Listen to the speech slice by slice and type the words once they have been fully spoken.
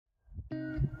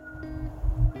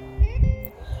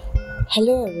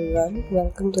Hello everyone,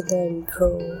 welcome to the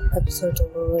intro episode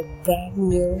of our brand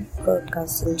new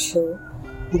broadcasting show,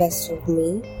 Best of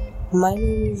Me. My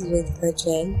name is Vedika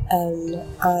Jain and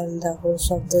I'm the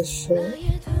host of this show.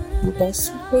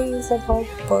 Best of Me is about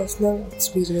personal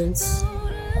experience,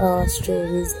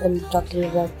 stories, and talking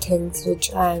about things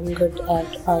which I'm good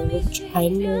at or which I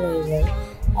know very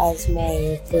well, as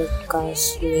my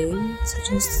broadcast name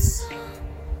suggests.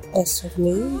 Best of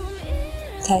Me.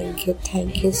 Thank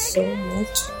you so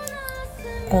much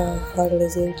for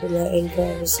listening to my intro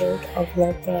episode of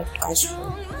my podcast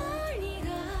show.